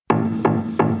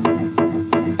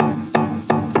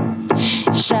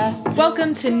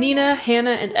Welcome to Nina,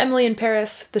 Hannah, and Emily in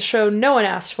Paris, the show no one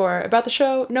asked for, about the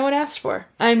show no one asked for.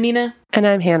 I'm Nina. And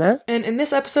I'm Hannah. And in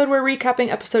this episode, we're recapping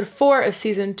episode 4 of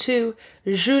season 2,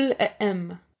 Jules et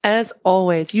M. As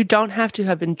always, you don't have to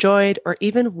have enjoyed or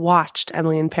even watched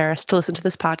Emily in Paris to listen to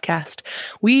this podcast.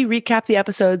 We recap the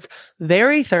episodes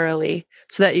very thoroughly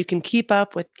so that you can keep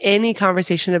up with any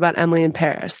conversation about Emily in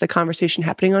Paris, the conversation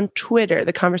happening on Twitter,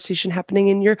 the conversation happening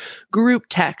in your group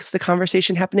text, the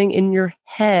conversation happening in your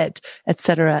head,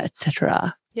 etc.,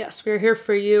 etc. Yes, we're here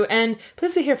for you. And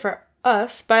please be here for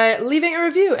us by leaving a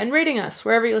review and rating us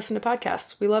wherever you listen to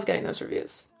podcasts. We love getting those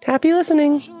reviews. Happy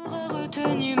listening. You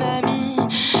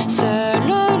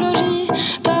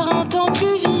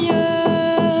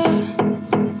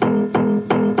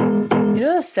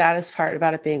know the saddest part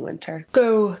about it being winter?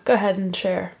 Go ahead and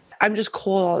share. I'm just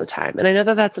cold all the time. And I know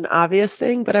that that's an obvious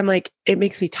thing, but I'm like, it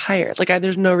makes me tired. Like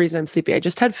there's no reason I'm sleepy. I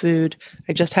just had food.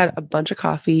 I just had a bunch of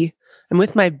coffee. I'm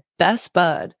with my best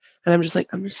bud. And I'm just like,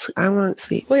 I want to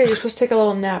sleep. Well, yeah, you're supposed to take a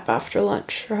little nap after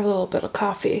lunch or have a little bit of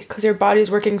coffee because your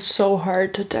body's working so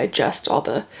hard to digest all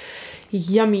the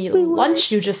yummy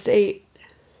lunch you just ate.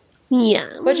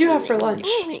 Yeah. What'd you have for lunch?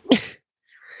 I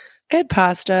had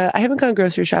pasta. I haven't gone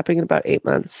grocery shopping in about 8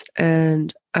 months.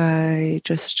 And I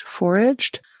just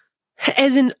foraged,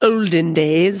 as in olden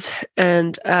days,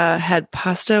 and had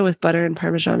pasta with butter and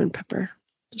Parmesan and pepper.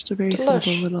 Just a very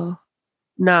simple little...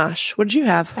 Nosh. What did you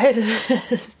have?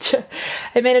 I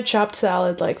made a chopped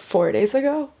salad like 4 days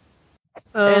ago.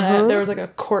 And there was like a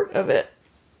quart of it.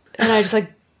 And I just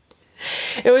like,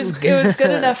 it was good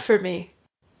enough for me.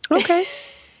 Okay.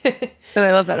 And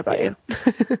I love that about you.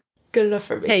 Good enough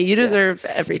for me. Hey, you deserve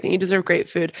everything. You deserve great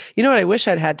food. You know what I wish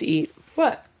I'd had to eat?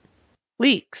 What?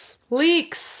 Leeks.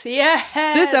 Leeks.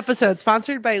 Yes. This episode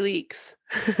sponsored by Leeks.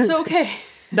 So, okay.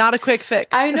 Not a quick fix.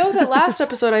 I know that last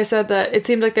episode I said that it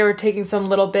seemed like they were taking some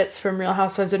little bits from Real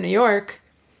Housewives of New York.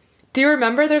 Do you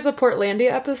remember there's a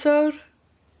Portlandia episode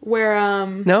where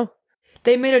No.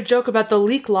 They made a joke about the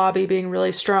leak lobby being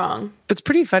really strong? It's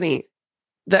pretty funny,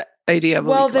 the idea of a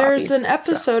leak lobby. Well, there's an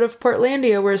episode of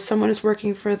Portlandia where someone is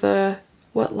working for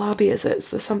what lobby is it? It's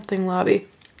the something lobby.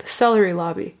 The celery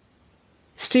lobby.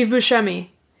 Steve Buscemi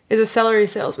is a celery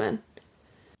salesman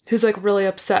who's like really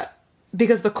upset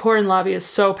because the corn lobby is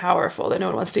so powerful that no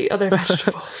one wants to eat other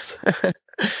vegetables.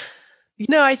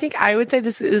 I think I would say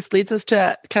this leads us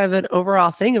to kind of an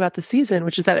overall thing about the season,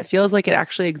 which is that it feels like it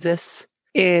actually exists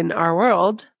in our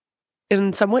world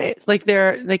in some ways. Like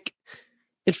it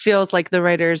feels like the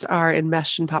writers are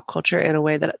enmeshed in pop culture in a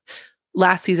way that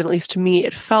last season, at least to me,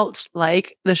 it felt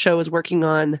like the show was working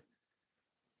on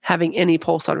having any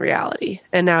pulse on reality.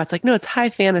 And now it's like, no, it's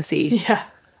high fantasy. Yeah.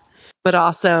 But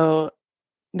also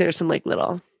there's some like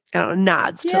little, I don't know,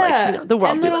 nods to the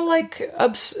world. And little like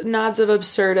nods of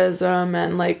absurdism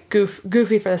and like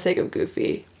goofy for the sake of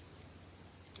goofy.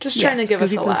 Just trying to give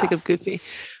us a laugh. For the sake of goofy.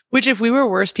 Which if we were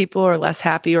worse people or less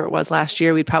happy or it was last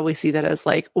year, we'd probably see that as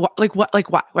like, what?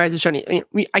 Why is this showing?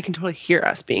 I can totally hear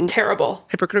us being terrible,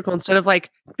 hypocritical instead of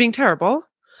like being terrible,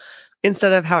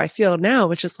 instead of how I feel now,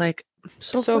 which is like,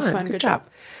 so fun. Good job.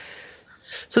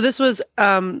 So this was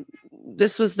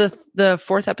the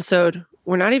fourth episode.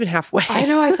 We're not even halfway. I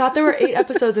know. I thought there were 8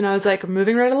 episodes and I was like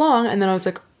moving right along. And then I was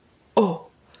like, oh.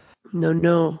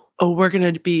 No. Oh, we're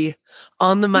going to be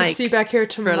on the mic. We'll see you back here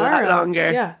tomorrow. For a lot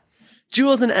longer. Yeah.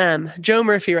 Jules and M. Joe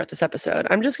Murphy wrote this episode.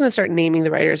 I'm just going to start naming the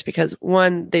writers because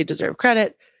one, they deserve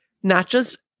credit. Not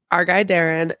just our guy,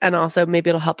 Darren. And also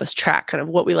maybe it'll help us track kind of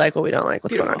what we like, what we don't like,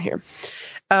 what's Beautiful. Going on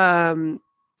here.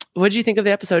 What did you think of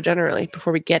the episode generally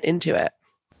before we get into it?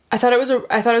 I thought it was a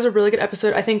really good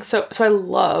episode. I think so I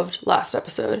loved last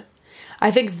episode. I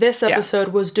think this episode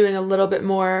was doing a little bit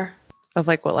more of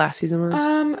like what last season was.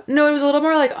 No, it was a little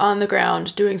more like on the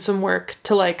ground doing some work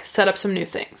to like set up some new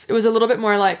things. It was a little bit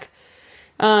more like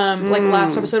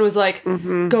last episode was like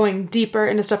going deeper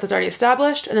into stuff that's already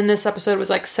established, and then this episode was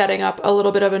like setting up a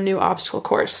little bit of a new obstacle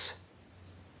course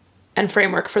and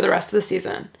framework for the rest of the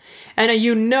season. And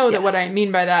that what I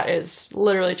mean by that is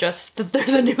literally just that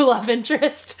there's a new love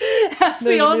interest. That's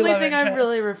the only thing I'm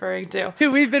really referring to. Who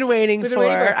we've been waiting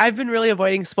for. I've been really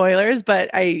avoiding spoilers, but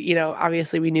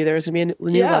obviously we knew there was going to be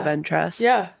a new love interest.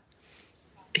 Yeah.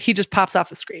 He just pops off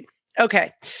the screen.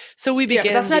 Okay. So we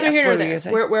begin. That's neither here nor there.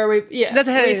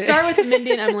 We start with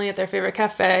Mindy and Emily at their favorite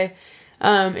cafe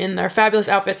in their fabulous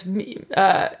outfits.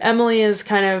 Emily is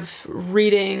kind of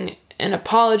reading an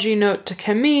apology note to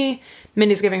Camille.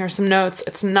 Mindy's giving her some notes.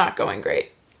 It's not going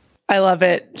great. I love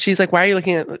it. She's like, why are you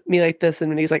looking at me like this? And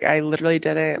Mindy's like, I literally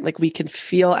didn't. Like, we can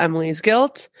feel Emily's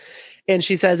guilt. And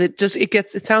she says, it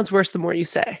sounds worse the more you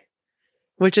say.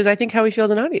 which is, I think, how we feel as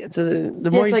an audience. The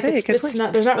more you say it gets worse.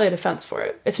 There's not really a defense for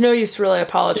it. It's no use to really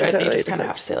apologize. You just kind of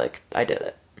have to say, like, I did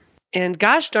it. And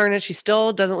gosh darn it, she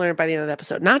still doesn't learn it by the end of the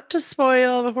episode. Not to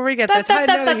spoil before we get there.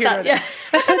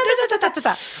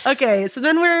 Okay, so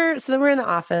then we're in the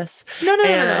office.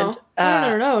 No.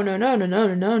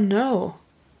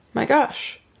 My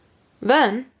gosh.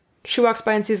 Then she walks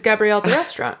by and sees Gabrielle at the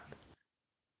restaurant.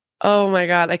 Oh my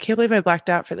God, I can't believe I blacked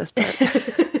out for this part.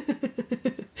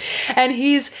 And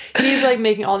he's like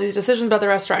making all these decisions about the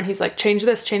restaurant. He's like, change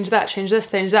this, change that, change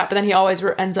this, change that. But then he always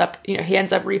ends up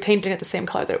repainting it the same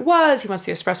color that it was. He wants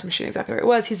the espresso machine exactly where it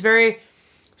was. He's very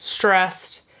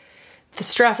stressed. The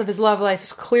stress of his love life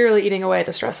is clearly eating away at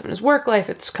the stress of his work life.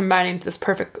 It's combining to this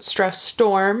perfect stress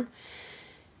storm.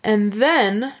 And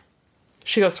then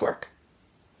she goes to work.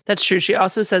 That's true. She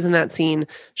also says in that scene,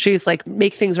 she's like,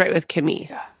 make things right with Kimmy.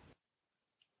 Yeah.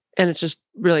 And it's just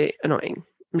really annoying.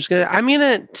 I'm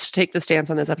gonna take the stance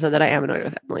on this episode that I am annoyed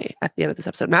with Emily at the end of this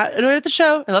episode. Not annoyed at the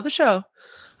show. I love the show.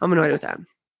 I'm annoyed with them.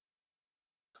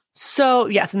 So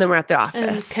yes, and then we're at the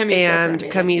office, and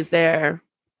Kimmy's there,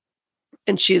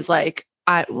 and she's like,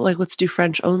 let's do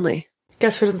French only."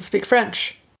 Guess who doesn't speak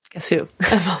French? Guess who?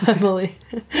 Emily.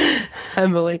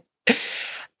 Emily.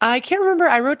 I can't remember.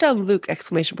 I wrote down Luke ! And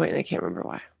I can't remember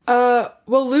why.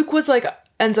 Well, Luke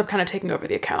ends up kind of taking over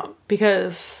the account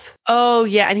because... Oh,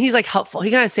 yeah. And he's like helpful.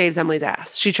 He kind of saves Emily's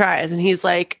ass. She tries. And he's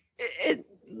like,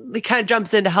 he kind of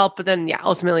jumps in to help. But then,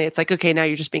 ultimately it's like, okay, now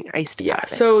you're just being iced. Yeah.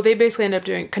 So they basically end up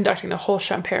conducting the whole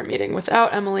Champère meeting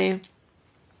without Emily.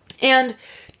 And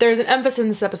there's an emphasis in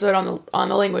this episode on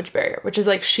the language barrier, which is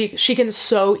like she can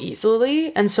so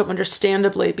easily and so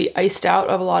understandably be iced out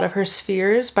of a lot of her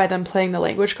spheres by them playing the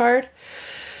language card.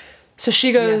 So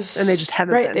she goes... Yes, and they just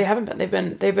haven't been. Right, they haven't been.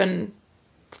 They've been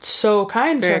so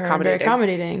kind to her and very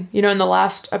accommodating. You know, in the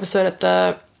last episode at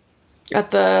the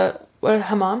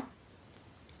hammam?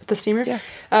 At the steamer?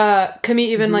 Yeah.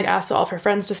 Camille even asked all of her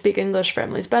friends to speak English for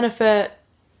Emily's benefit.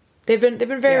 They've been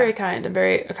very, very kind and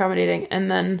very accommodating.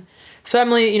 And then, so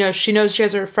Emily, she knows she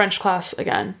has her French class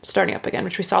again, starting up again,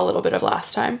 which we saw a little bit of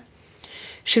last time.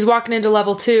 She's walking into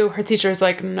level 2. Her teacher's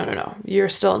like, no, you're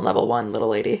still in level 1, little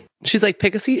lady. She's like,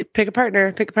 pick a seat, pick a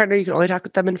partner. You can only talk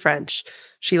with them in French.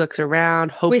 She looks around,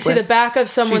 hopeless. We see the back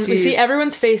of someone. We see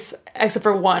everyone's face except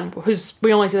for one,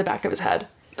 we only see the back of his head.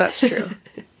 That's true.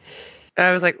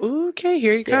 I was like, okay,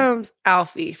 here he comes.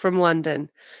 Alfie from London.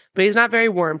 But he's not very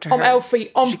warm to her. I'm Alfie.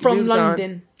 I'm from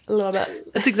London. A little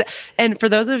bit. That's exactly. And for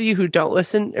those of you who don't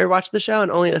listen or watch the show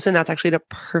and only listen, that's actually a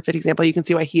perfect example. You can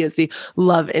see why he is the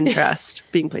love interest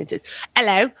being painted.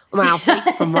 Hello, I'm Alfie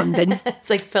from London. It's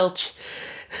like Filch.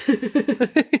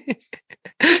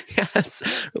 Yes,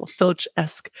 real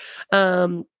Filch-esque.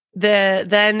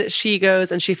 Then she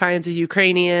goes and she finds a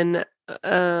Ukrainian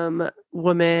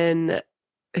woman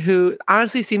who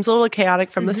honestly seems a little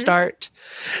chaotic from the start,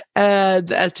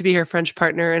 as to be her French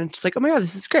partner. And it's like, oh my God,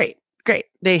 this is great. Great.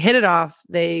 They hit it off.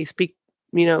 They speak,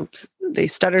 they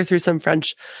stutter through some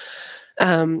French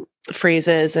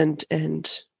phrases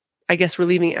and I guess we're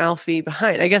leaving Alfie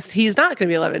behind. I guess he's not going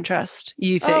to be a love interest,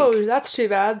 you think? Oh, that's too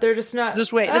bad. They're just not.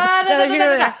 Just wait. Then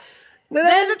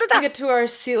we get to our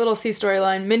little C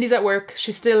storyline. Mindy's at work.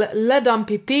 She's still la dame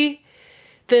pipi.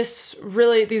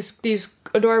 These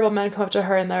adorable men come up to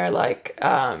her and they're like,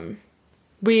 you're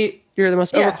the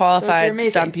most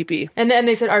overqualified dame pipi. And then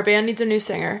they said, our band needs a new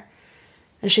singer.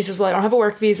 And she says, well, I don't have a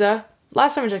work visa.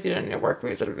 Last time I checked, you didn't need a work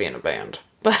visa to be in a band.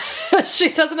 But she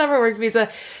doesn't have a work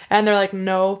visa. And they're like,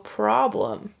 no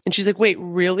problem. And she's like, wait,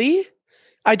 really?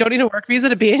 I don't need a work visa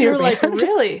to be in your band? They're like,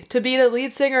 really? To be the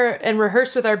lead singer and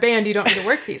rehearse with our band, you don't need a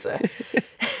work visa.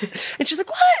 And she's like,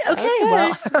 what? Okay.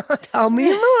 Well, tell me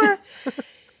more.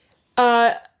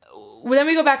 Then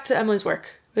we go back to Emily's work.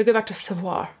 We go back to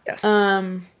Savoir. Yes.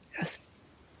 Yes.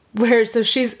 Where, so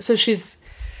she's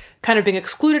kind of being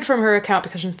excluded from her account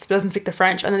because she doesn't speak the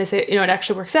French. And then they say, it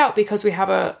actually works out because we have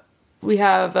a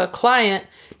client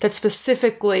that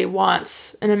specifically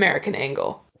wants an American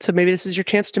angle. So maybe this is your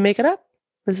chance to make it up.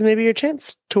 This is maybe your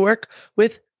chance to work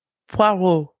with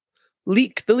Poirot.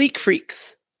 The leak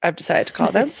freaks, I've decided to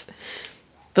call them.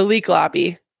 The leak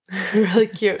lobby. Really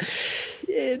cute.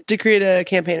 To create a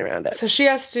campaign around it. So she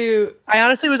has to...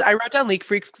 I wrote down leak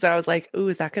freaks because I was like, ooh,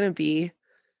 is that going to be...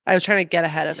 I was trying to get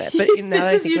ahead of it. But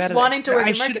this is you wanting to work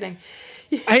in marketing.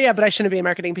 Yeah, but I shoun't be in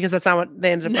marketing because that's not what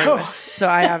they ended up doing. So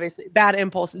I obviously... Bad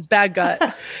impulses, bad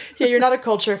gut. Yeah, you're not a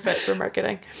culture fit for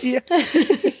marketing. Yeah.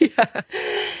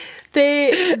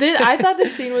 I thought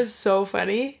this scene was so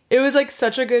funny. It was like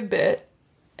such a good bit.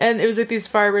 And it was like these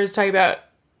farmers talking about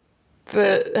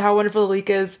how wonderful the leek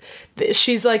is.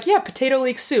 She's like, yeah, potato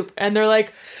leek soup. And they're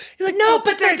like, no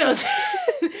potatoes.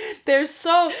 They're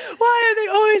so Why are they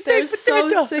always they're saying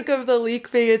potato? so sick of the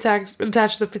leek being attached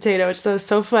to the potato. It's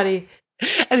so funny.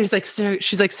 And he's like,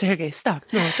 she's like, Sergey, stop.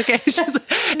 No, it's okay. She's like,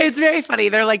 it's very funny.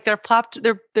 They're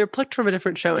plucked from a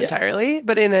different show entirely,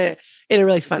 but in a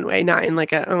really fun way, not in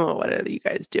like what are you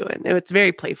guys doing? It's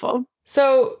very playful.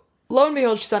 So lo and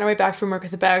behold, she's on her way back from work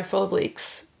with a bag full of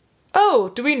leeks. Oh,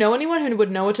 do we know anyone who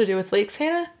would know what to do with leeks,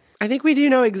 Hannah? I think we do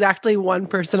know exactly one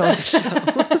person on the show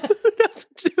who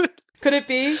doesn't do it. Could it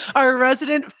be our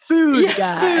resident food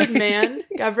guy? Food man,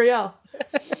 Gabrielle.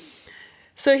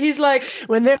 So he's like,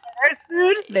 when there's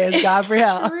food, there's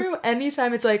Gabrielle. True.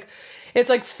 Anytime it's like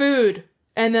food,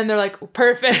 and then they're like,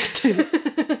 perfect.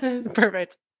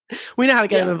 Perfect. We know how to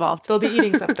get him involved. They'll be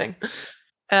eating something.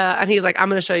 And he's like, I'm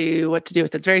going to show you what to do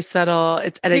with it. It's very subtle.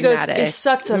 It's enigmatic. He goes, it's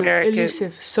subtle,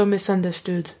 elusive, so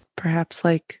misunderstood. Perhaps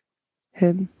like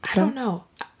him. I don't know.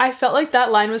 I felt like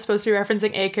that line was supposed to be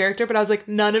referencing a character, but I was like,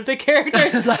 none of the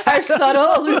characters are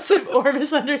subtle, elusive, or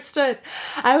misunderstood.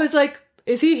 I was like,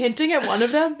 is he hinting at one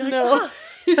of them? No,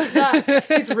 he's not.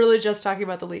 He's really just talking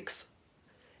about the leaks.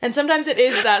 And sometimes it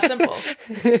is that simple.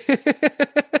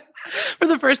 For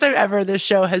the first time ever, this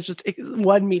show has just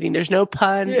one meaning. There's no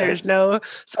pun. Yeah. There's no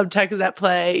subtext at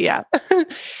play. Yeah.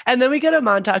 And then we get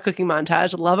a cooking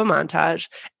montage. Love a montage.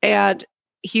 And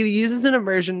he uses an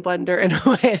immersion blender in a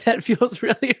way that feels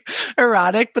really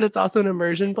erotic, but it's also an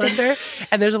immersion blender.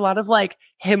 And there's a lot of like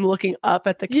him looking up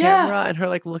at the camera and her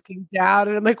like looking down.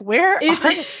 And I'm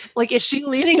like, is she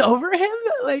leaning over him?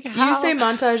 Like, how? You say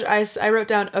montage, I wrote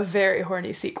down a very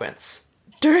horny sequence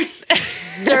during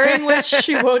which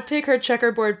she won't take her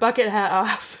checkerboard bucket hat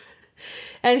off.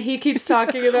 And he keeps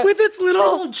talking about with its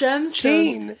little gemstones.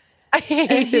 Chain.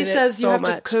 And he says so you have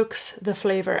much. to coax the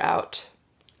flavor out.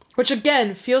 Which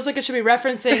again feels like it should be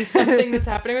referencing something that's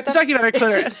happening with them. Talking about her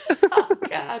clitoris. Oh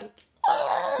God.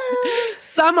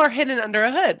 Some are hidden under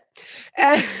a hood.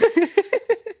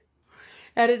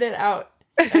 Edit it out.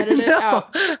 Edit it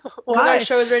out. Because our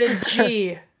show is rated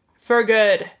G for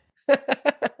good.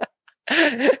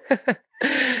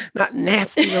 Not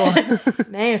nasty little.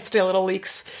 Nasty little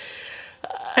leaks.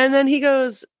 And then he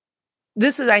goes,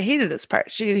 I hated this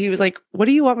part. He was like, what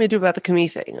do you want me to do about the Camille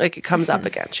thing? Like it comes up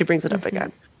again. She brings it up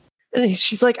again. And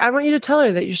she's like, I want you to tell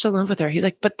her that you're still in love with her. He's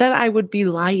like, but then I would be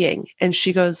lying. And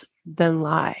she goes, then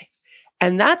lie.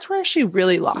 And that's where she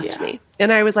really lost me.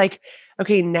 And I was like,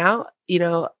 okay, now,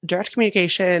 direct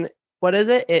communication, what is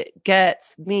it? It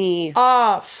gets me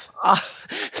off.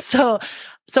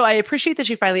 So I appreciate that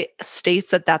she finally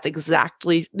states that that's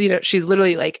exactly, she's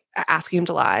literally like asking him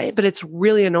to lie, but it's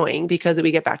really annoying because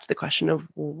we get back to the question of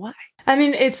why. I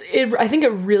mean, I think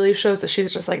it really shows that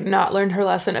she's just like not learned her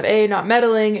lesson of A, not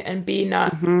meddling, and B,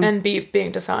 and B,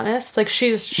 being dishonest. Like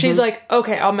she's like,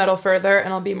 okay, I'll meddle further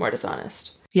and I'll be more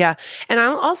dishonest. Yeah. And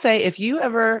I'll say, if you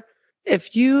were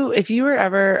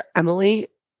ever Emily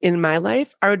in my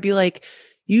life, I would be like,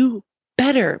 you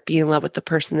better be in love with the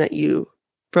person that you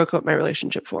broke up my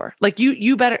relationship for. Like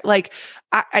you better, like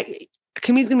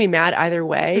Camille's gonna be mad either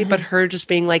way, but her just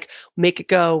being like, make it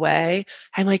go away.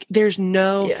 I'm like, there's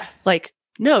no,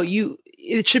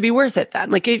 it should be worth it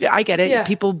then. Like, I get it. Yeah.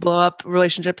 People blow up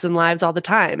relationships and lives all the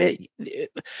time. If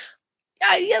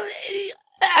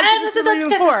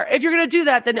you're going to do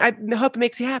that, then I hope it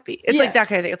makes you happy. It's like that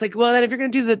kind of thing. It's like, well, then if you're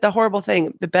going to do the horrible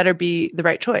thing, it better be the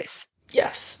right choice.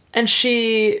 Yes. And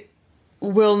she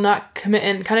will not commit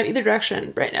in kind of either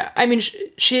direction right now. I mean,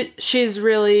 she's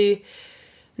really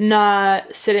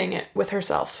not sitting with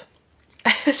herself.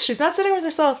 She's not sitting with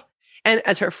herself. And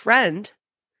as her friend,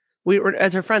 we're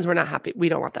not happy. We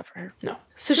don't want that for her. No.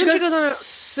 So she goes on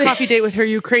a coffee date with her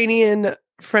Ukrainian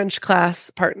French class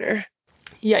partner.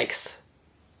 Yikes.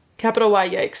 Capital Y,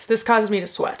 yikes. This causes me to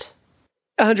sweat.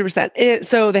 100%.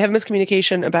 So they have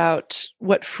miscommunication about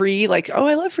what free, like, oh,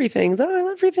 I love free things. Oh, I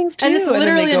love free things too. And it's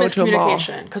literally a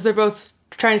miscommunication because they're both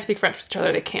trying to speak French with each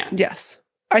other. They can't. Yes.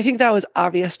 I think that was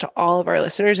obvious to all of our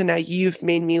listeners, and now you've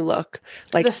made me look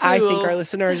like I think our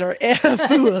listeners are a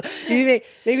fool. You make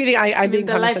me think I'm being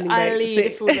condescending. I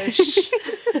lead foolish.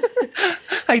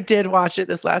 I did watch it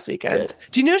this last weekend. Good.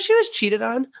 Do you know she was cheated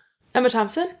on? Emma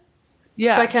Thompson?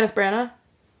 Yeah. By Kenneth Branagh?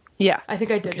 Yeah. I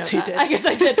think I did know that. Did. I guess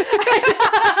I did.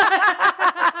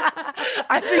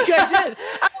 I think I did.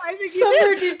 I think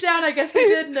somewhere deep down, I guess I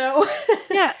did know.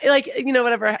 Yeah, like,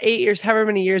 whatever, 8 years, however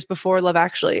many years before Love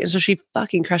Actually. And so she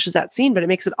fucking crushes that scene, but it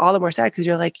makes it all the more sad because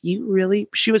you're like,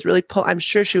 she was really I'm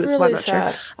sure she was, really not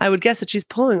sure. I would guess that she's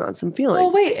pulling on some feelings.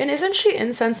 Well, wait, and isn't she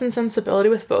in Sense and Sensibility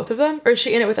with both of them? Or is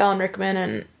she in it with Alan Rickman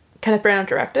and Kenneth Branagh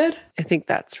directed. I think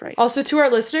that's right. Also, to our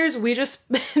listeners, we just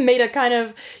made a kind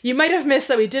of, you might have missed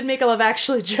that we did make a Love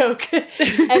Actually joke,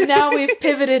 and now we've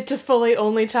pivoted to fully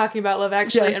only talking about Love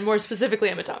Actually, and more specifically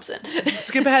Emma Thompson.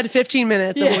 Skip ahead 15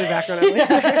 minutes and we'll be back on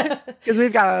it. Because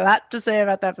we've got a lot to say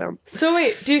about that film. So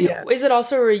wait, is it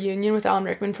also a reunion with Alan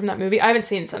Rickman from that movie? I haven't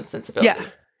seen Sensibility. Yeah.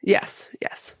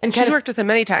 Yes. And she's worked with him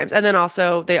many times. And then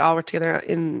also they all worked together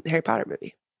in the Harry Potter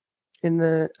movie. In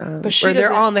the but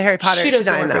they're all in the Harry Potter. She's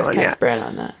not in that one yet. Brand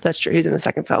on that. That's true. He's in the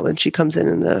second film, and she comes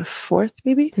in the fourth,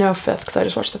 maybe. No, fifth, because I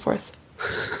just watched the fourth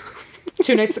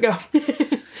 2 nights ago.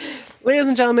 Ladies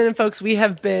and gentlemen and folks, we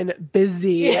have been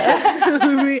busy.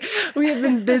 we have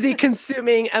been busy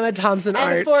consuming Emma Thompson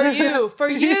art. For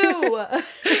you.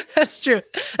 That's true.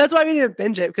 That's why we didn't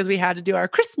binge it, because we had to do our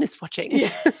Christmas watching.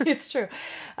 Yeah, it's true.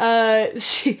 Very,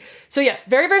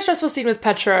 very stressful scene with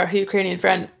Petra, her Ukrainian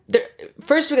friend.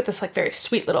 First we get this like very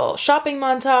sweet little shopping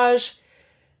montage.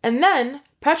 And then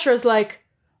Petra's like,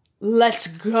 let's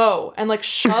go. And like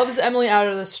shoves Emily out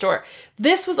of the store.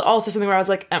 This was also something where I was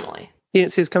like, Emily. You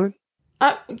didn't see this coming?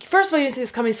 First of all, you didn't see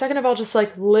this coming. Second of all, just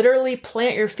like literally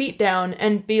plant your feet down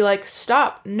and be like,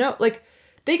 stop. No, like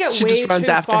they get way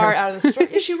too far out of the store.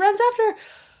 She runs after her.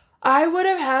 I would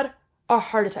have had a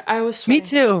heart attack. I was sweating. Me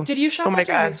too. Did you shop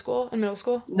after high school and middle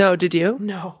school? No, did you?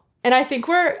 No. And I think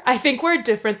we're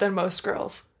different than most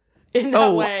girls in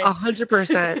that way.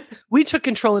 100%. We took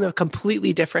control in a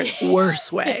completely different,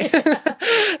 worse way.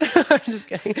 I'm just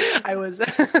kidding. I was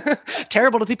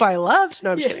terrible to people I loved.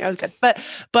 No, I'm just kidding. I was good.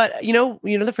 But you know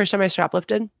the first time I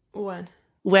shoplifted?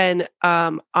 When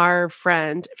our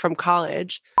friend from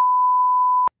college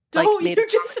you're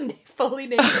just fully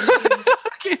naming names.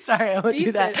 Okay, sorry, I won't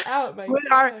do that. It out,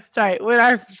 when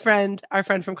our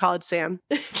friend from college, Sam,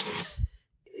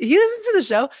 he listens to the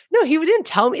show. No, he didn't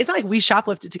tell me. It's not like we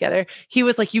shoplifted together. He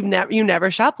was like, you never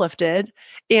shoplifted.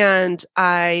 And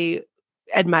I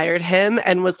admired him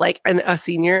and was like a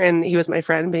senior, and he was my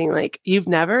friend being like, you've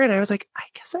never? And I was like, I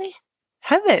guess I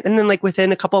haven't. And then like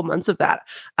within a couple of months of that,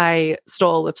 I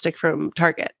stole a lipstick from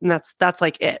Target. And that's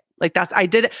like it. Like I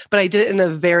did it, but I did it in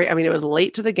it was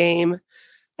late to the game.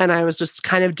 And I was just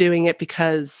kind of doing it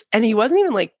because, and he wasn't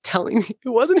even like telling me, it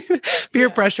wasn't even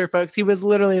peer pressure, folks. He was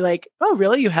literally like, oh,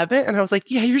 really? You haven't? And I was like,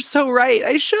 yeah, you're so right.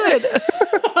 I should.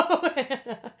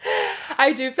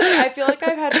 I feel like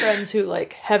I've had friends who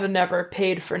like have never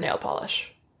paid for nail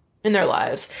polish in their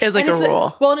lives. It's like a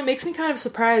rule. Well, and it makes me kind of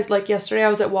surprised. Like yesterday I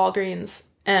was at Walgreens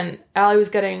and Allie was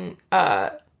getting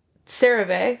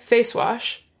CeraVe face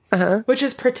wash, which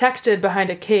is protected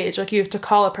behind a cage. Like you have to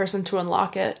call a person to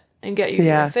unlock it and get you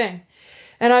the thing.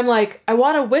 And I'm like, I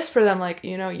want to whisper to them, like,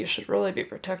 you should really be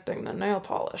protecting the nail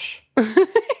polish. You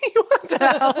want to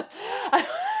help?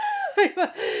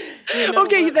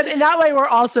 Okay, then in that way, we're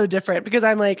also different, because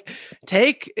I'm like,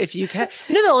 take if you can.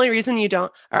 The only reason you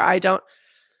don't, or I don't,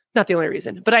 not the only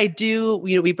reason, but I do,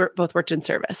 we both worked in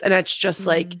service, and it's just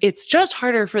like, it's just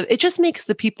harder it just makes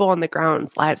the people on the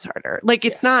ground's lives harder. Like,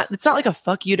 it's not like a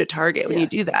fuck you to Target when you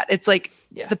do that. It's like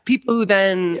the people who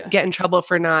then get in trouble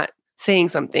for not saying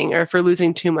something or for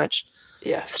losing too much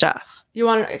stuff.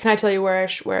 Can I tell you where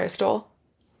I stole?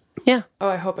 Yeah. Oh,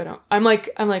 I hope I don't. I'm like,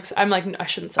 I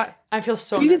shouldn't say. I feel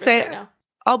so nervous right now.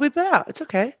 I'll bleep it out. It's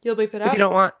okay. You'll bleep it out?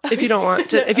 If you don't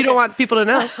want people to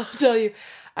know. I'll tell you.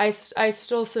 I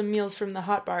stole some meals from the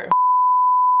hot bar.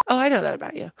 Oh, I know that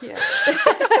about you. Yeah.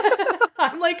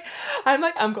 I'm like,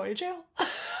 I'm going to jail.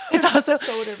 It's also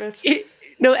so nervous.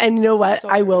 No, and you know what? So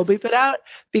I will bleep it out,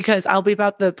 because I'll bleep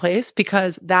out the place,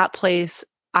 because that place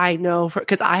I know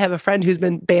because I have a friend who's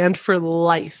been banned for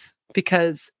life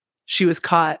because she was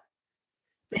caught.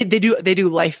 They do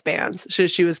life bans.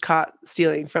 She was caught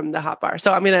stealing from the hot bar.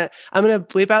 So I'm gonna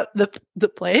bleep out the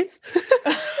place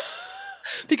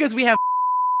because we have.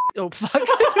 Oh fuck.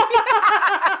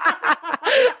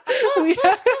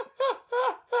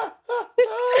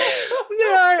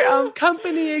 There are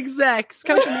company execs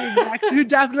who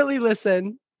definitely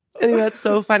listen. Anyway, that's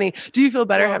so funny. Do you feel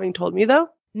better having told me though?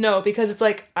 No, because it's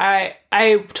like I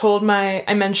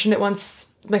mentioned it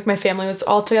once, like my family was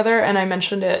all together and I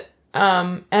mentioned it,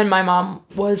 and my mom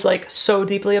was like so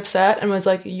deeply upset and was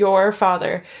like, your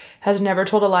father has never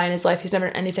told a lie in his life. He's never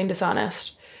done anything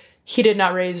dishonest. He did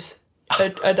not raise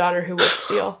a daughter who would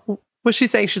steal. What's she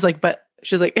saying? She's like,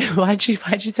 why'd she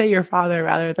say your father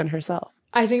rather than herself?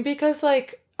 I think because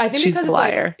she's a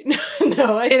liar. Like,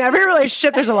 no, in every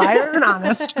relationship, there's a liar and an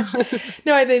honest.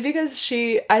 No, I think because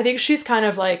she's kind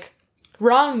of like,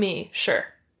 wrong me, sure,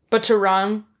 but to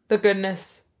wrong the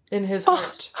goodness in his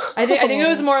heart. I think it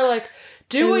was more like,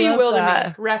 do what you will to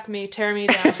me, wreck me, tear me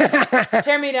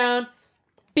down,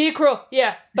 be cruel,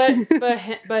 yeah, but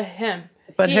him.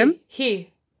 But him?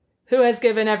 He, who has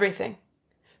given everything,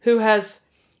 who has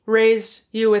raised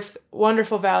you with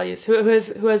wonderful values, who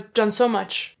has done so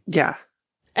much. Yeah.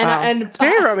 And wow. and it's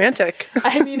very romantic.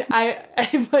 I mean,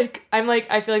 I'm like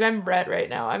I feel like I'm red right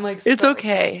now. I'm like, it's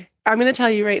okay. I'm going to tell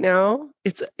you right now,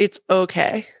 it's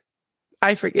okay.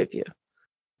 I forgive you.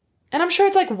 And I'm sure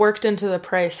it's like worked into the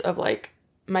price of like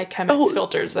my Chemex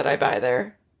filters that I buy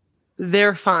there.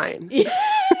 They're fine.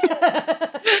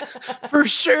 For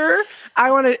sure.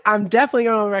 I'm definitely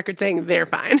going on record saying they're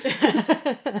fine.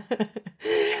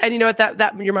 And you know what?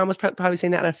 That your mom was probably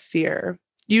saying that out of fear.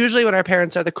 Usually when our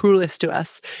parents are the cruelest to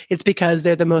us, it's because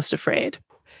they're the most afraid.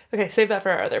 Okay, save that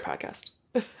for our other podcast.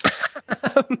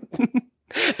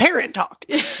 Parent talk.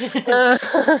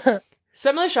 So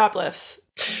Emily shoplifts.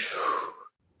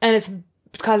 And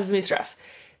it causes me stress.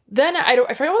 Then I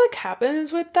forget what like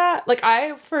happens with that. Like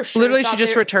I for sure literally she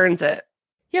just returns it.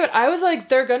 Yeah, but I was like,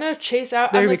 they're gonna chase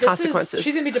out. There will be consequences.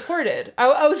 She's gonna be deported.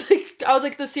 I was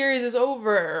like, the series is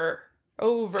over.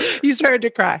 You started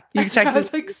to cry. You texted. I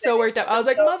was like so worked up. I was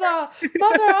like, mother,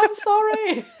 I'm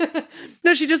sorry.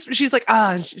 No, she's like,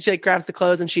 and she like grabs the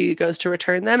clothes and she goes to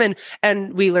return them,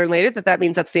 and we learn later that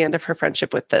means that's the end of her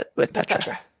friendship with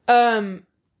Petra.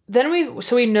 Then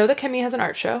we know that Kimmy has an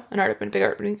art show, big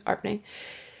art opening.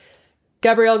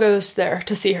 Gabrielle goes there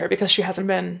to see her because she hasn't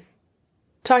been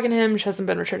talking to him. She hasn't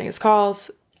been returning his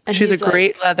calls. And she's a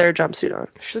great leather jumpsuit on.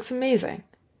 She looks amazing.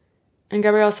 And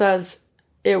Gabrielle says,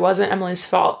 it wasn't Emily's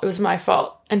fault. It was my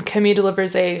fault. And Kimmy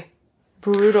delivers a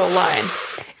brutal line.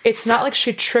 It's not like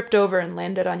she tripped over and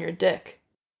landed on your dick.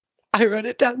 I wrote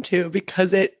it down too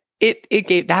because it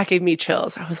gave me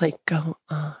chills. I was like, go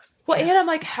on. Well, and I'm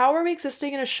like, how are we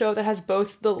existing in a show that has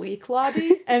both the leak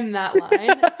lobby and that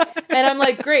line? And I'm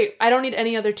like, great, I don't need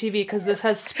any other TV because this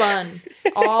has spun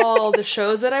all the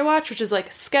shows that I watch, which is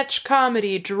like sketch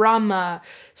comedy, drama,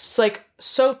 like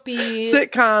soapy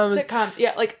sitcoms,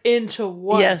 yeah, like into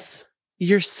one. Yes,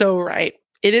 you're so right.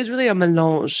 It is really a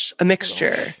melange, a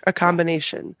mixture, a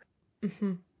combination.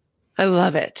 Mm-hmm. I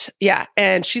love it. Yeah,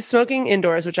 and she's smoking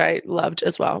indoors, which I loved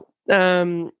as well.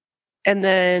 And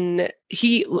then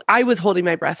I was holding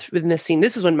my breath within this scene.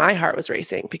 This is when my heart was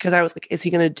racing because I was like, is he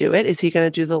going to do it? Is he going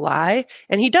to do the lie?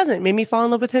 And he doesn't. It made me fall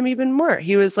in love with him even more.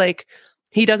 He was like,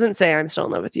 he doesn't say I'm still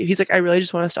in love with you. He's like, I really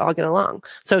just want us to all get along.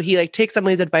 So he like takes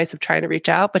Emily's advice of trying to reach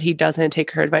out, but he doesn't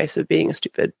take her advice of being a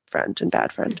stupid friend and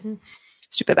bad friend. Mm-hmm.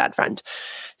 Stupid bad friend.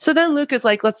 So then Luke is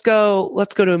like, let's go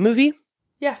to a movie.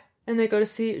 Yeah. And they go to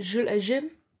see Jules et Jim.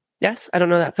 Yes. I don't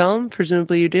know that film.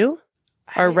 Presumably you do.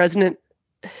 Our resident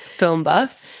film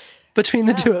buff between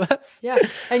the two of us. Yeah.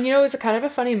 And you know, it was a kind of a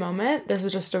funny moment. This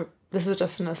is just an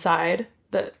aside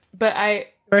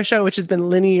our show, which has been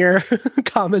linear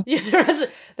comment. Yeah, the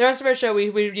rest of our show,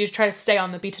 we try to stay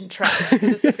on the beaten track. So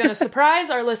this is going to surprise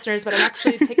our listeners, but I'm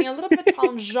actually taking a little bit of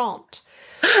tangent.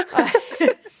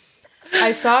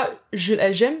 I saw Jules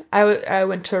et Jim. I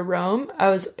went to Rome. I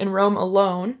was in Rome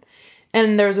alone,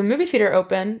 and there was a movie theater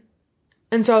open,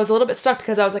 and so I was a little bit stuck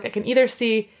because I was like, I can either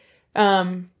see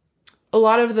a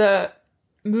lot of the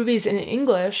movies in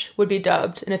English would be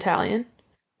dubbed in Italian.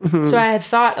 Mm-hmm. So I had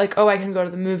thought like, I can go to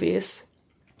the movies.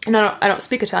 And I don't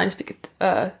speak Italian. I speak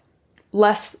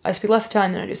less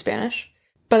Italian than I do Spanish.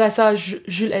 But I saw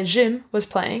Jules et Jim was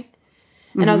playing.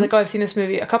 And I was like, I've seen this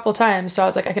movie a couple of times. So I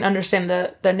was like, I can understand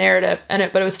the narrative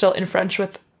but it was still in French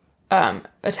with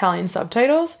Italian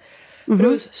subtitles. Mm-hmm. But it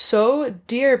was so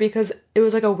dear because it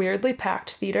was like a weirdly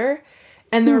packed theater.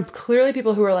 And there were clearly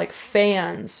people who were like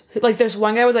fans. Like there's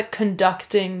one guy who was like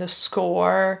conducting the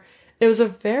score. It was a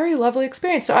very lovely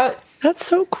experience. So that's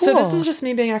so cool. So this is just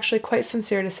me being actually quite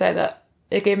sincere to say that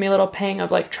it gave me a little pang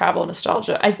of like travel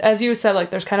nostalgia. As you said,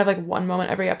 like there's kind of like one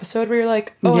moment every episode where you're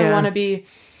like, I want to be.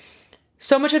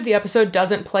 So much of the episode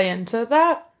doesn't play into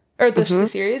that, or the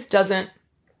series doesn't.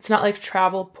 It's not like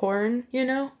travel porn, you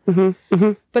know? Mm-hmm.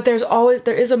 Mm-hmm. But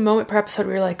there is a moment per episode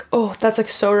where you're like, oh, that's like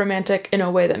so romantic in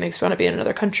a way that makes me want to be in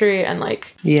another country. And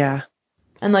like, yeah.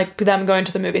 And like them going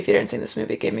to the movie theater and seeing this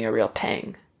movie gave me a real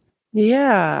pang.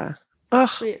 Yeah. Oh,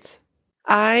 sweet.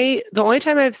 The only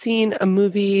time I've seen a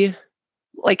movie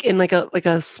like in like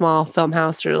a small film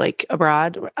house or like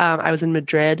abroad, I was in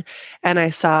Madrid and I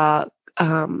saw,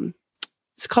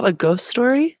 it's called A Ghost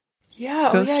Story.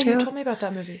 Yeah. You told me about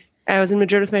that movie. I was in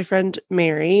Madrid with my friend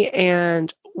Mary,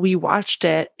 and we watched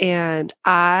it, and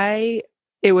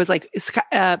it was like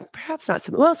perhaps not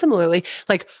similarly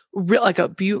like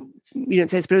you didn't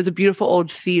say this, but it was a beautiful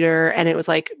old theater, and it was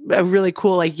like a really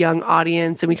cool like young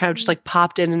audience, and we kind of just like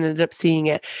popped in and ended up seeing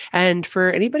it. And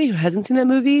for anybody who hasn't seen that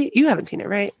movie, you haven't seen it,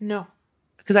 right? No,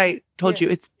 because I told you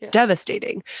it's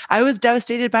devastating. I was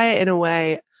devastated by it in a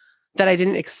way that I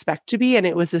didn't expect to be. And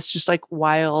it was this just like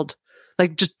wild,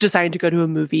 like just deciding to go to a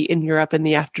movie in Europe in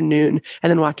the afternoon and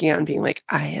then walking out and being like,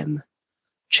 I am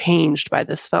changed by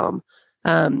this film.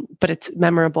 But it's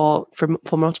memorable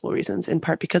for multiple reasons, in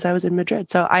part because I was in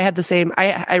Madrid. So I had the same,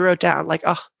 I wrote down like,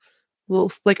 oh,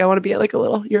 like I want to be at like a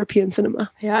little European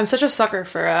cinema. Yeah, I'm such a sucker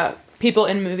for people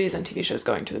in movies and TV shows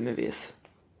going to the movies.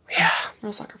 Yeah. I'm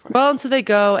a sucker for it. Well, and so they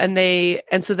go and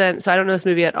so I don't know this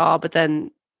movie at all, but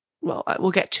then, well,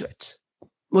 we'll get to it.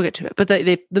 But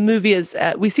the movie is,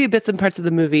 we see bits and parts of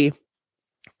the movie.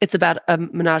 It's about a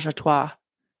menage a trois,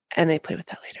 and they play with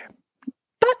that later.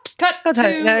 But cut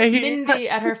to Mindy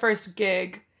at her first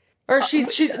gig. Or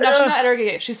she's not at her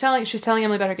gig. She's telling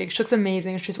Emily about her gig. She looks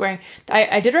amazing. She's wearing,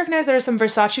 I did recognize there was some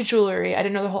Versace jewelry. I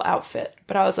didn't know the whole outfit,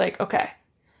 but I was like, okay,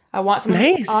 I want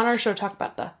someone on our show to talk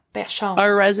about the fashion.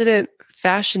 Our resident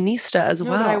fashionista as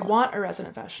well. But I want a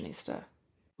resident fashionista.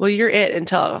 Well, you're it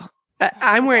until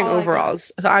I'm wearing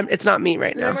overalls, so it's not me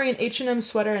right now. I'm wearing an H&M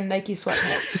sweater and Nike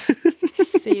sweatpants.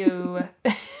 See you.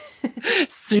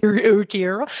 Serial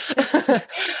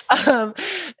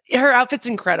her outfit's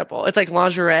incredible. It's like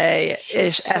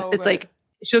lingerie-ish. It's like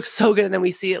she looks so good, and then we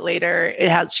see it later.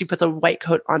 She puts a white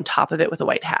coat on top of it with a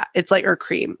white hat. It's like her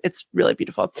cream. It's really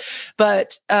beautiful.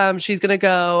 But she's gonna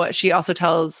go. She also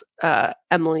tells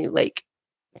Emily, like,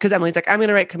 because Emily's like, I'm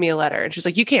gonna write Camille a letter, and she's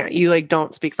like, you can't. You like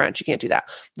don't speak French. You can't do that.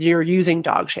 You're using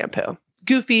dog shampoo.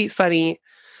 Goofy, funny.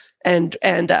 And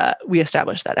we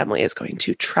established that Emily is going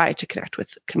to try to connect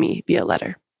with Camille via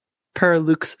letter, per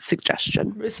Luke's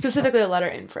suggestion. Specifically a letter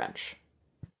in French.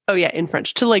 Oh yeah, in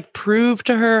French, to like prove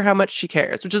to her how much she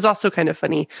cares, which is also kind of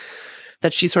funny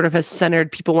that she sort of has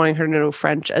centered people wanting her to know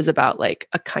French as about like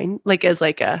a kind, like as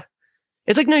like a,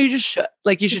 it's like, no, you just should,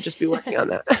 like you should just be working on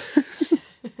that.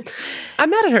 I'm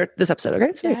mad at her this episode,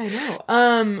 okay? Sorry. Yeah,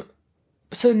 I know.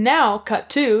 So now cut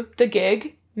to the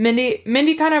gig.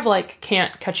 Mindy kind of like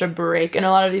can't catch a break in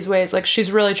a lot of these ways. Like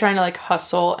she's really trying to like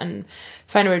hustle and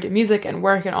find a way to do music and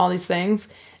work and all these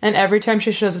things. And every time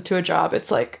she shows up to a job, it's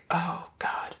like, oh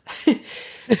God.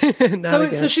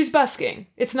 So she's busking.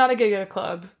 It's not a gig at a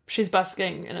club. She's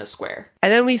busking in a square.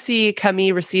 And then we see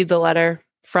Camille receive the letter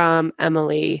from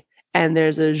Emily, and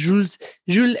there's a Jules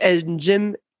and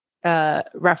Jim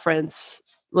reference.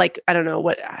 Like, I don't know,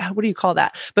 what do you call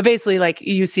that? But basically, like,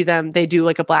 you see them, they do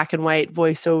like a black and white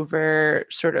voiceover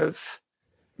sort of,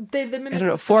 I don't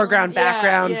know, foreground,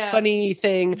 background, funny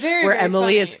thing where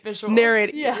Emily is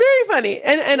narrating. Yeah. Very funny.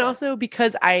 And also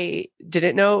because I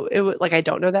didn't know it was like, I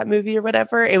don't know that movie or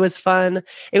whatever. It was fun.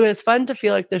 It was fun to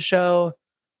feel like the show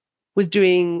was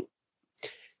doing,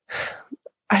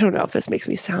 I don't know if this makes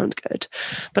me sound good,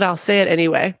 but I'll say it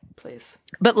anyway. Please.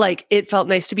 But like, it felt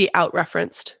nice to be out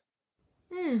referenced.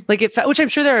 Like which I'm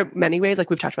sure there are many ways,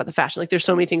 like we've talked about the fashion, like there's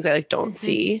so many things I like don't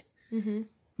see,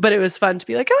 but it was fun to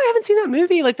be like, oh, I haven't seen that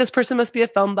movie. Like this person must be a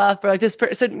film buff, or like this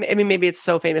person, I mean, maybe it's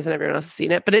so famous and everyone else has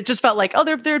seen it, but it just felt like, oh,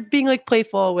 they're being like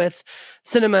playful with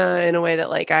cinema in a way that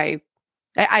like I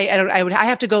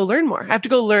have to go learn more. I have to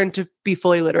go learn to be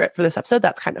fully literate for this episode.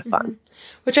 That's kind of fun.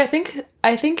 Which I think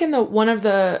in the one of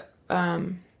the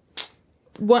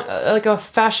like a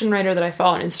fashion writer that I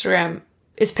follow on Instagram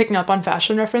is picking up on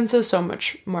fashion references so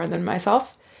much more than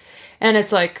myself. And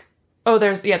it's like, oh,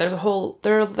 there's a whole,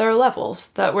 there are levels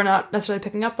that we're not necessarily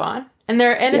picking up on. And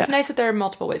it's nice that there are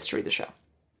multiple ways to read the show.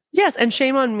 Yes. And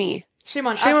shame on me. Shame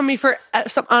on me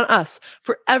on us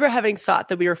for ever having thought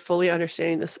that we were fully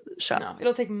understanding this show. No,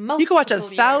 it'll take multiple years. You can watch it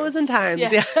 1,000 times.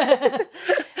 Yes. Yeah.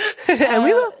 And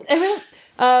we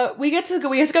will. We get to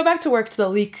go back to work to the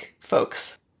Leak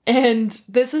folks. And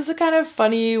this is a kind of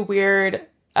funny, weird,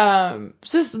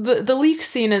 the Leak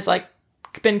scene has like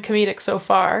been comedic so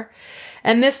far,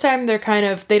 and this time they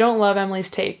don't love Emily's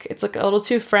take. It's like a little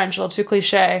too French, a little too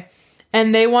cliche,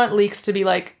 and they want leeks to be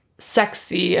like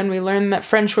sexy. And we learn that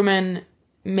French women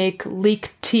make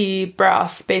leek tea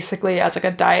broth basically as like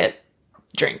a diet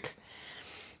drink,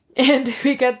 and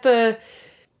we get the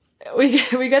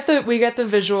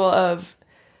visual of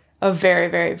a very,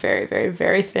 very, very, very,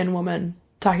 very thin woman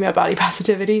talking about body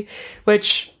positivity,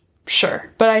 which.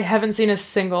 Sure, but I haven't seen a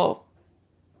single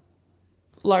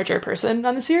larger person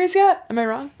on the series yet. Am I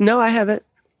wrong? No, I haven't.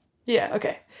 Yeah,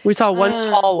 okay. We saw one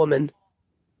tall woman.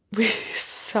 We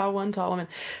saw one tall woman.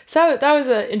 So that was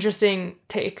an interesting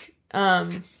take.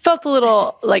 Felt a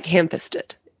little like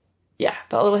ham-fisted. Yeah,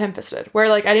 felt a little ham-fisted. Where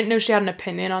like I didn't know she had an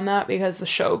opinion on that because the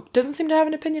show doesn't seem to have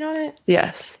an opinion on it.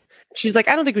 Yes. She's like,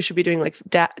 I don't think we should be doing like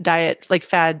diet, like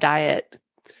fad diet.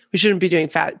 We shouldn't be doing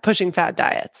pushing fad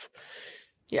diets.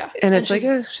 Yeah. And it's like,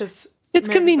 it's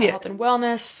convenient. Health and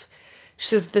wellness. She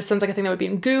says this sounds like a thing that would be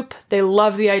in Goop. They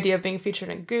love the idea of being featured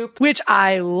in Goop. Which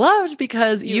I loved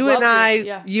because you and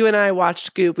I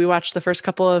watched Goop. We watched the first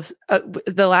couple of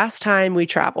the last time we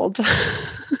traveled.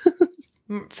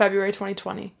 February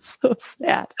 2020. So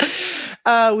sad.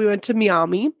 We went to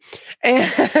Miami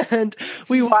and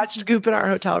we watched Goop in our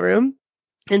hotel room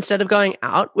instead of going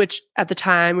out, which at the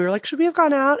time we were like, should we have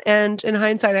gone out? And in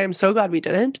hindsight, I'm so glad we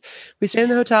didn't. We stayed in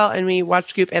the hotel and we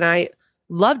watched Goop and I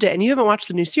loved it. And you haven't watched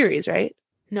the new series, right?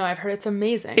 No, I've heard it's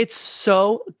amazing. It's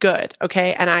so good.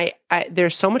 Okay. And I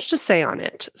there's so much to say on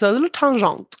it. So a little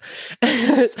tangent.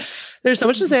 There's so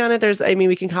much to say on it.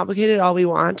 We can complicate it all we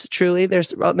want. Truly,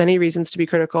 there's many reasons to be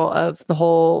critical of the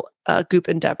whole Goop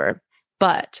endeavor.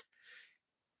 But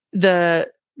the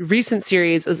recent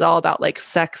series is all about like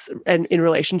sex and in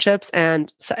relationships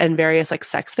and various like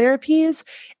sex therapies.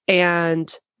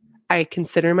 And I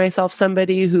consider myself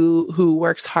somebody who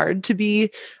works hard to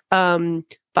be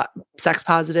sex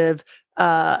positive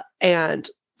and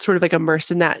sort of like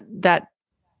immersed in that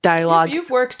dialogue.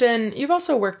 You've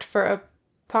also worked for a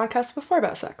podcast before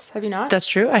about sex, have you not? That's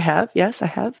true. I have. Yes, I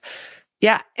have.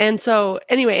 Yeah. And so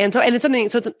anyway, and it's something,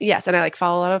 so it's, yes. And I like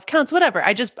follow a lot of accounts, whatever.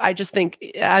 I just think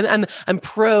I'm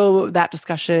pro that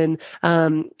discussion.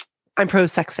 I'm pro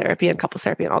sex therapy and couples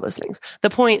therapy and all those things. The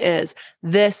point is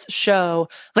this show,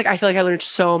 like, I feel like I learned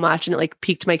so much and it like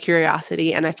piqued my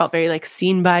curiosity and I felt very like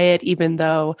seen by it, even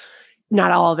though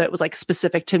not all of it was like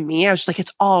specific to me. I was just like,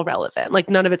 it's all relevant. Like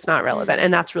none of it's not relevant.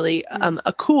 And that's really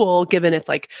a cool, given it's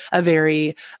like a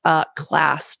very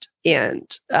classed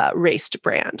and raced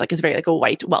brand. Like it's very like a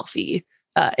white, wealthy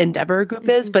endeavor Goop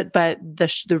is, but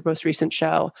the most recent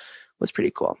show was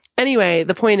pretty cool. Anyway,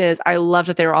 the point is I loved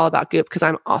that they were all about Goop because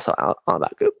I'm also all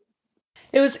about Goop.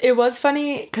 It was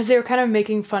funny because they were kind of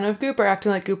making fun of Goop or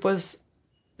acting like Goop was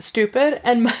stupid,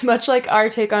 and much like our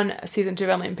take on season 2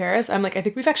 of Emily in Paris, I'm like, I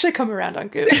think we've actually come around on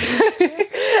Goop.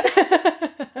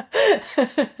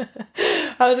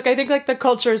 I was like, I think like the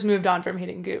culture has moved on from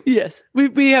hating Goop. Yes,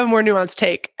 we have a more nuanced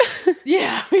take.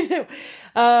 Yeah, we do.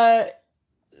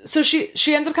 So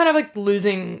she ends up kind of like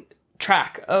losing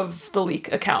track of the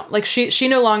leak account. Like she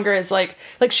no longer is like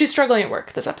she's struggling at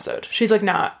work this episode. She's like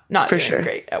not doing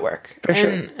great at work. For sure.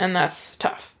 And that's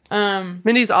tough.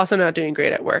 Mindy's also not doing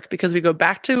great at work because we go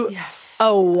back to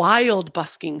a wild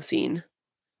busking scene.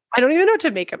 I don't even know what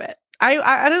to make of it.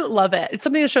 I don't love it. It's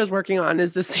something the show's working on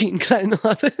is this scene because I didn't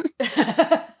love it.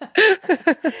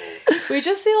 We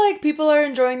just see like people are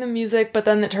enjoying the music, but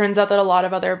then it turns out that a lot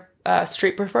of other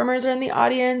street performers are in the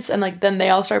audience, and like then they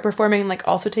all start performing, like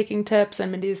also taking tips,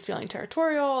 and Mindy's feeling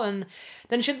territorial, and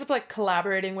then she ends up like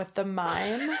collaborating with the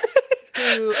mime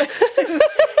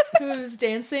who's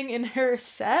dancing in her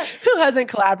set. Who hasn't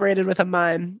collaborated with a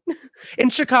mime? In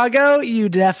Chicago, you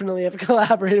definitely have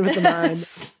collaborated with a mime.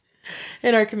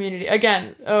 In our community.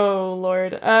 Again, oh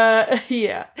Lord.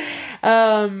 Yeah.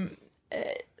 And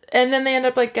then they end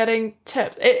up like getting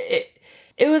tips.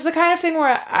 It was the kind of thing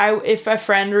where if a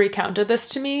friend recounted this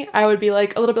to me, I would be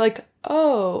like a little bit like,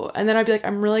 oh, and then I'd be like,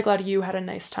 I'm really glad you had a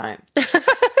nice time.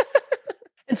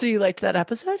 And so you liked that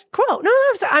episode? Cool. No,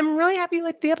 I'm really happy you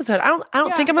liked the episode. I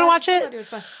don't think I'm gonna watch it.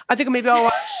 I think maybe I'll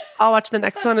watch the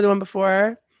next one or the one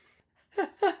before.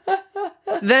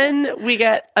 Then we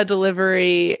get a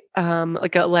delivery,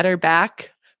 like a letter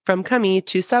back from Camille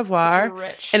to Savoir.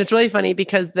 And it's really funny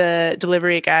because the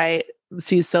delivery guy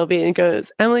sees Sylvie and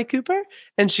goes, Emily Cooper?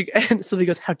 And Sylvie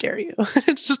goes, how dare you?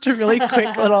 It's just a really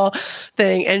quick little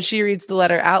thing. And she reads the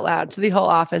letter out loud to the whole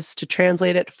office to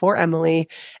translate it for Emily.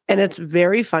 And it's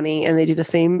very funny. And they do the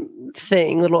same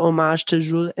thing, little homage to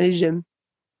Jules and Jim.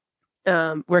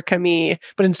 Where Camille,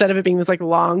 but instead of it being this like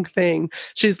long thing,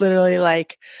 she's literally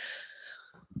like,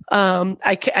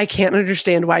 I can't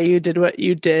understand why you did what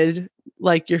you did,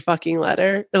 like your fucking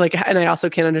letter, like, and I also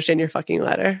can't understand your fucking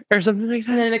letter or something like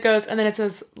that. And then it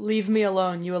says, leave me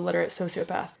alone, you illiterate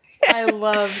sociopath. I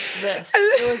love this.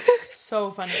 It was so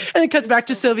funny. And it cuts back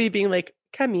to Sylvie being like,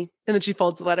 Camille, and then she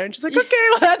folds the letter and she's like, okay,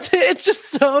 well that's it. It's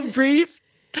just so brief.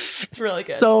 It's really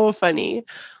good. So funny.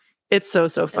 It's so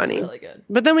funny. It's really good.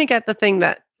 But then we get the thing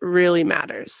that really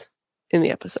matters in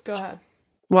the episode. Go ahead.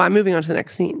 Well, I'm moving on to the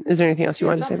next scene. Is there anything else you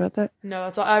want to say about that? No,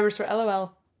 that's all. I was for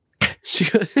LOL. She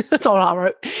goes, that's all I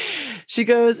wrote. She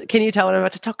goes, can you tell what I'm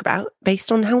about to talk about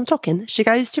based on how I'm talking? She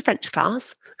goes to French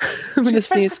class. Who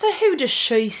does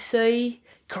she see?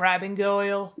 Crab and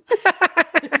Goyle.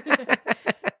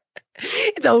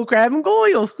 It's old Crab and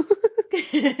Goyle.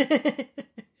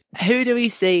 Who do we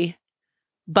see?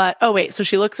 But, oh wait, so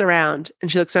she looks around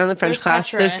and she looks around the French class.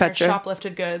 There's Petra.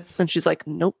 Shoplifted goods. And she's like,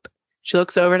 nope. She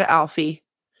looks over to Alfie.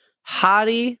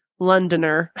 Hottie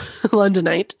Londoner.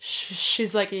 Londonite.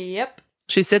 She's like, yep.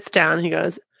 She sits down and he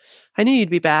goes, I knew you'd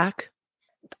be back.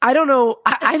 I don't know.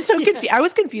 I'm so confused. I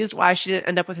was confused why she didn't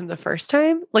end up with him the first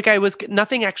time. Like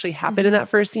nothing actually happened in that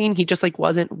first scene. He just like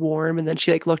wasn't warm. And then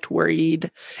she like looked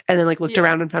worried and then like looked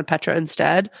around and found Petra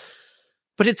instead.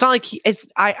 But it's not like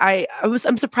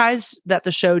I'm surprised that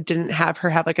the show didn't have her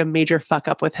have like a major fuck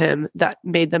up with him that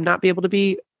made them not be able to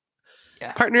be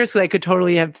partners. Because I could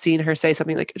totally have seen her say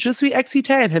something like, "Je suis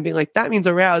excitée," and him being like, "That means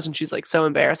aroused," and she's like so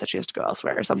embarrassed that she has to go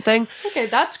elsewhere or something. Okay,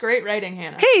 that's great writing,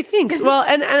 Hannah. Hey, thanks. Well,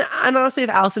 and honestly, if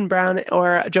Alison Brown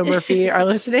or Joe Murphy are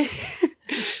listening,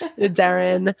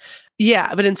 Darren,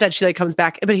 yeah, but instead she like comes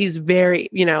back. But he's very,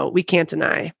 we can't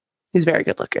deny he's very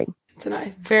good looking.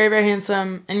 Tonight, very, very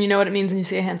handsome, and you know what it means when you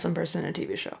see a handsome person in a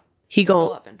TV show. He's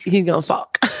gonna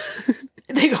fuck.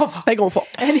 They go fuck. They go fuck.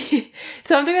 And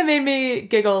something that made me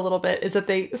giggle a little bit is that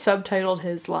they subtitled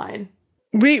his line.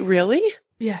 Wait, really?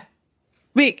 Yeah.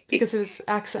 Wait, because of his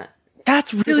accent.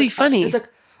 That's really funny. It's like,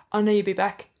 "I know you'd be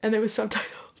back," and it was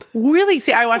subtitled. Really?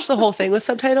 See, I watched the whole thing with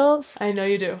subtitles. I know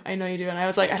you do. And I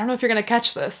was like, I don't know if you're gonna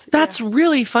catch this. That's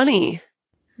really funny.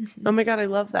 Oh my God, I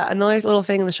love that. Another little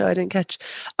thing in the show I didn't catch.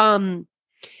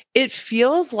 It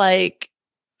feels like,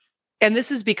 and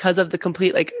this is because of the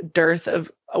complete like dearth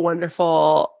of a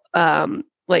wonderful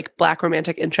like Black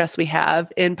romantic interest we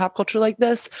have in pop culture like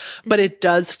this, but it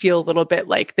does feel a little bit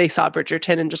like they saw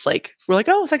Bridgerton and just like we're like,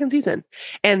 oh, second season,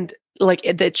 and like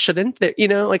it shouldn't.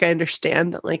 Like I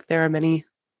understand that like there are many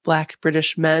Black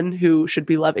British men who should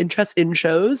be love interests in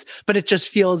shows, but it just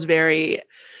feels very.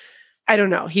 I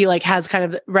don't know. He like has kind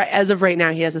of as of right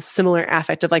now, he has a similar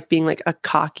affect of like being like a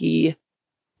cocky,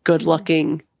 good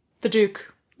looking. The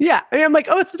Duke. Yeah. I mean, I'm like,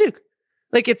 oh, it's the Duke.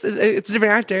 Like it's a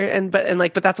different actor.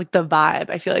 But that's like the vibe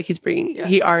I feel like he's bringing. Yeah.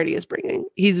 He already is bringing.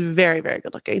 He's very, very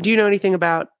good looking. Do you know anything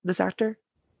about this actor?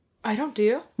 I don't. Do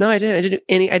you? No, I didn't.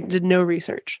 I did no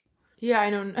research. Yeah, I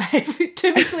know.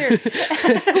 To be clear, in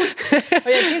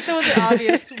case it wasn't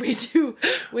obvious, we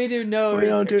do know research.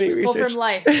 Don't do any research. From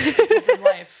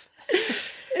life.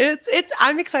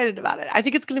 I'm excited about it. I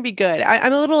think it's going to be good.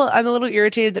 I'm a little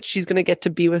irritated that she's going to get to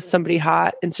be with somebody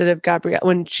hot instead of Gabrielle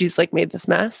when she's like made this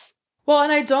mess. Well,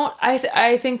 and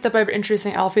I think that by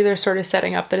introducing Alfie, they're sort of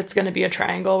setting up that it's going to be a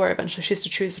triangle where eventually she has to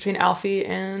choose between Alfie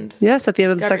and yes, at the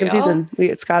end of the second season,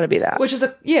 it's got to be that. Which is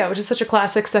such a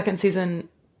classic second season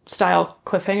style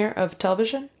cliffhanger of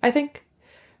television, I think.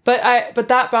 But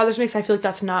that bothers me because I feel like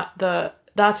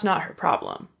that's not her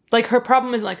problem. Like, her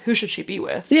problem is, like, who should she be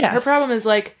with? Yes. Her problem is,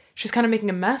 like, she's kind of making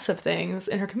a mess of things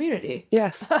in her community.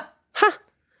 Yes.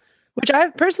 Which I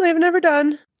personally have never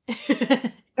done.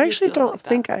 I actually don't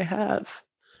think I have.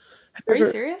 Are you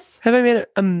serious? Have I made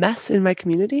a mess in my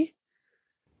community?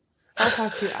 I'll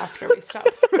talk to you after we stop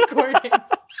recording.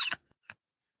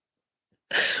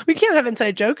 We can't have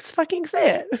inside jokes. Fucking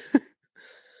say it.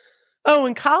 Oh,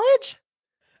 in college?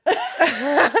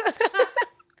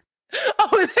 Oh,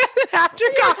 and then after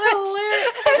college.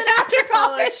 And then after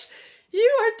college. You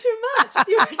are too much.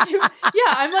 Yeah,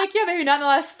 I'm like, yeah, maybe not in the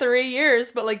last 3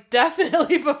 years, but like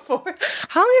definitely before.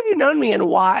 How long have you known me and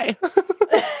why?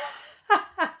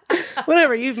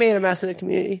 Whatever, you've made a mess in a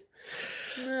community.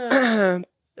 When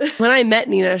I met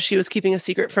Nina, she was keeping a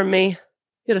secret from me.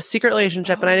 We had a secret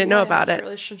relationship and I didn't know about it.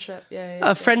 Relationship, yeah.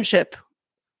 A friendship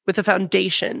with a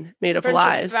foundation made of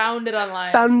lies. Founded on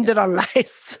lies. Founded on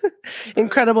lies.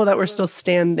 Incredible that we're still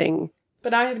standing.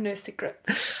 But now I have no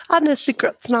secrets. I have no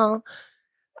secrets now.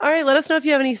 All right, let us know if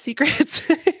you have any secrets.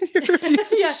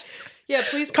 Yeah,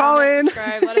 please call in.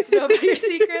 Subscribe. Let us know about your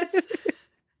secrets.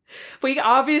 We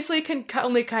obviously can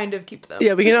only kind of keep them.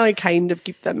 Yeah, we can only kind of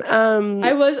keep them.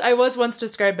 I was once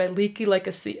described by leaky like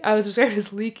a sieve. I was described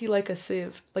as leaky like a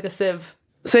sieve. Like a sieve.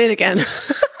 Say it again.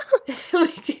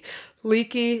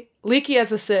 Leaky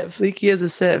as a sieve. Leaky as a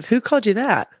sieve. Who called you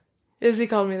that? Izzy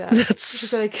called me that. She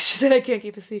said I can't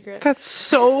keep a secret. That's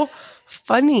so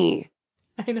funny.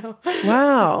 I know.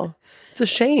 Wow. It's a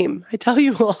shame. I tell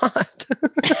you a lot.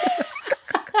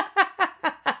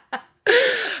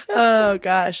 Oh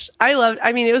gosh.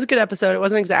 It was a good episode. It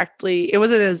wasn't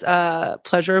as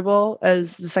pleasurable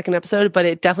as the second episode, but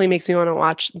it definitely makes me want to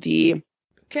watch the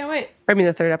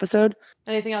third episode.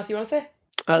 Anything else you want to say?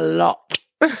 A lot.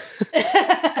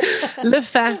 Le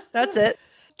fin. That's it.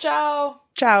 Ciao.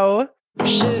 Ciao.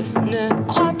 Je ne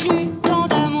crois plus tant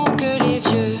d'amour que les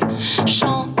vieux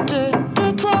chantent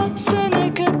de toi, ce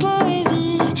n'est que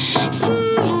poésie. Si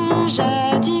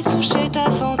jadis touchais ta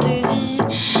fantaisie,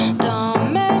 d'un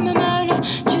même mal,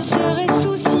 tu serais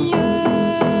soucieux.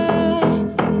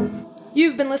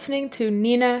 You've been listening to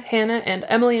Nina, Hannah, and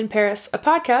Emily in Paris, a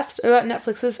podcast about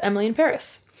Netflix's Emily in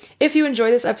Paris. If you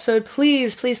enjoy this episode,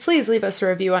 please, please, please leave us a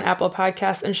review on Apple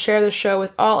Podcasts and share the show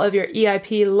with all of your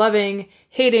EIP loving,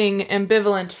 hating,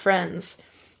 ambivalent friends.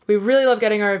 We really love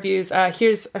getting our reviews.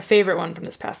 Here's a favorite one from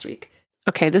this past week.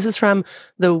 Okay, this is from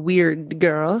The Weird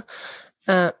Girl,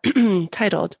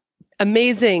 titled,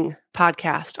 Amazing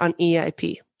Podcast on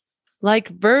EIP. Like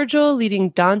Virgil leading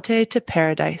Dante to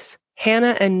paradise,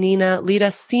 Hannah and Nina lead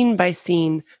us scene by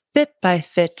scene, fit by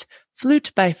fit,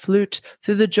 flute by flute,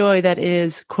 through the joy that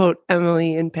is, quote,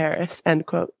 Emily in Paris, end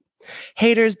quote.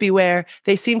 Haters beware,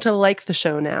 they seem to like the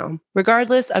show now.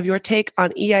 Regardless of your take on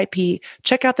EIP,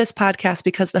 check out this podcast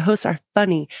because the hosts are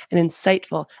funny and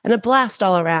insightful and a blast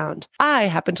all around. I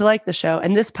happen to like the show,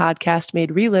 and this podcast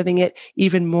made reliving it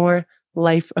even more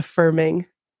life-affirming.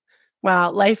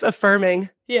 Wow, life-affirming.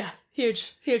 Yeah,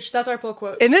 huge, huge. That's our pull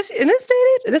quote. In this day and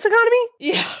age, in this economy?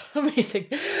 Yeah, amazing.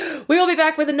 We will be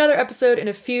back with another episode in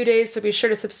a few days, so be sure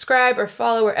to subscribe or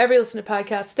follow wherever you listen to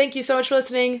podcasts. Thank you so much for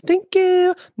listening. Thank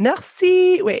you.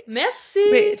 Merci. Wait.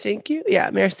 Merci. Wait, thank you.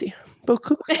 Yeah, merci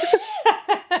beaucoup.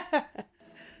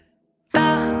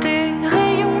 Par tes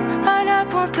rayons à la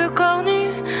pointe cornue.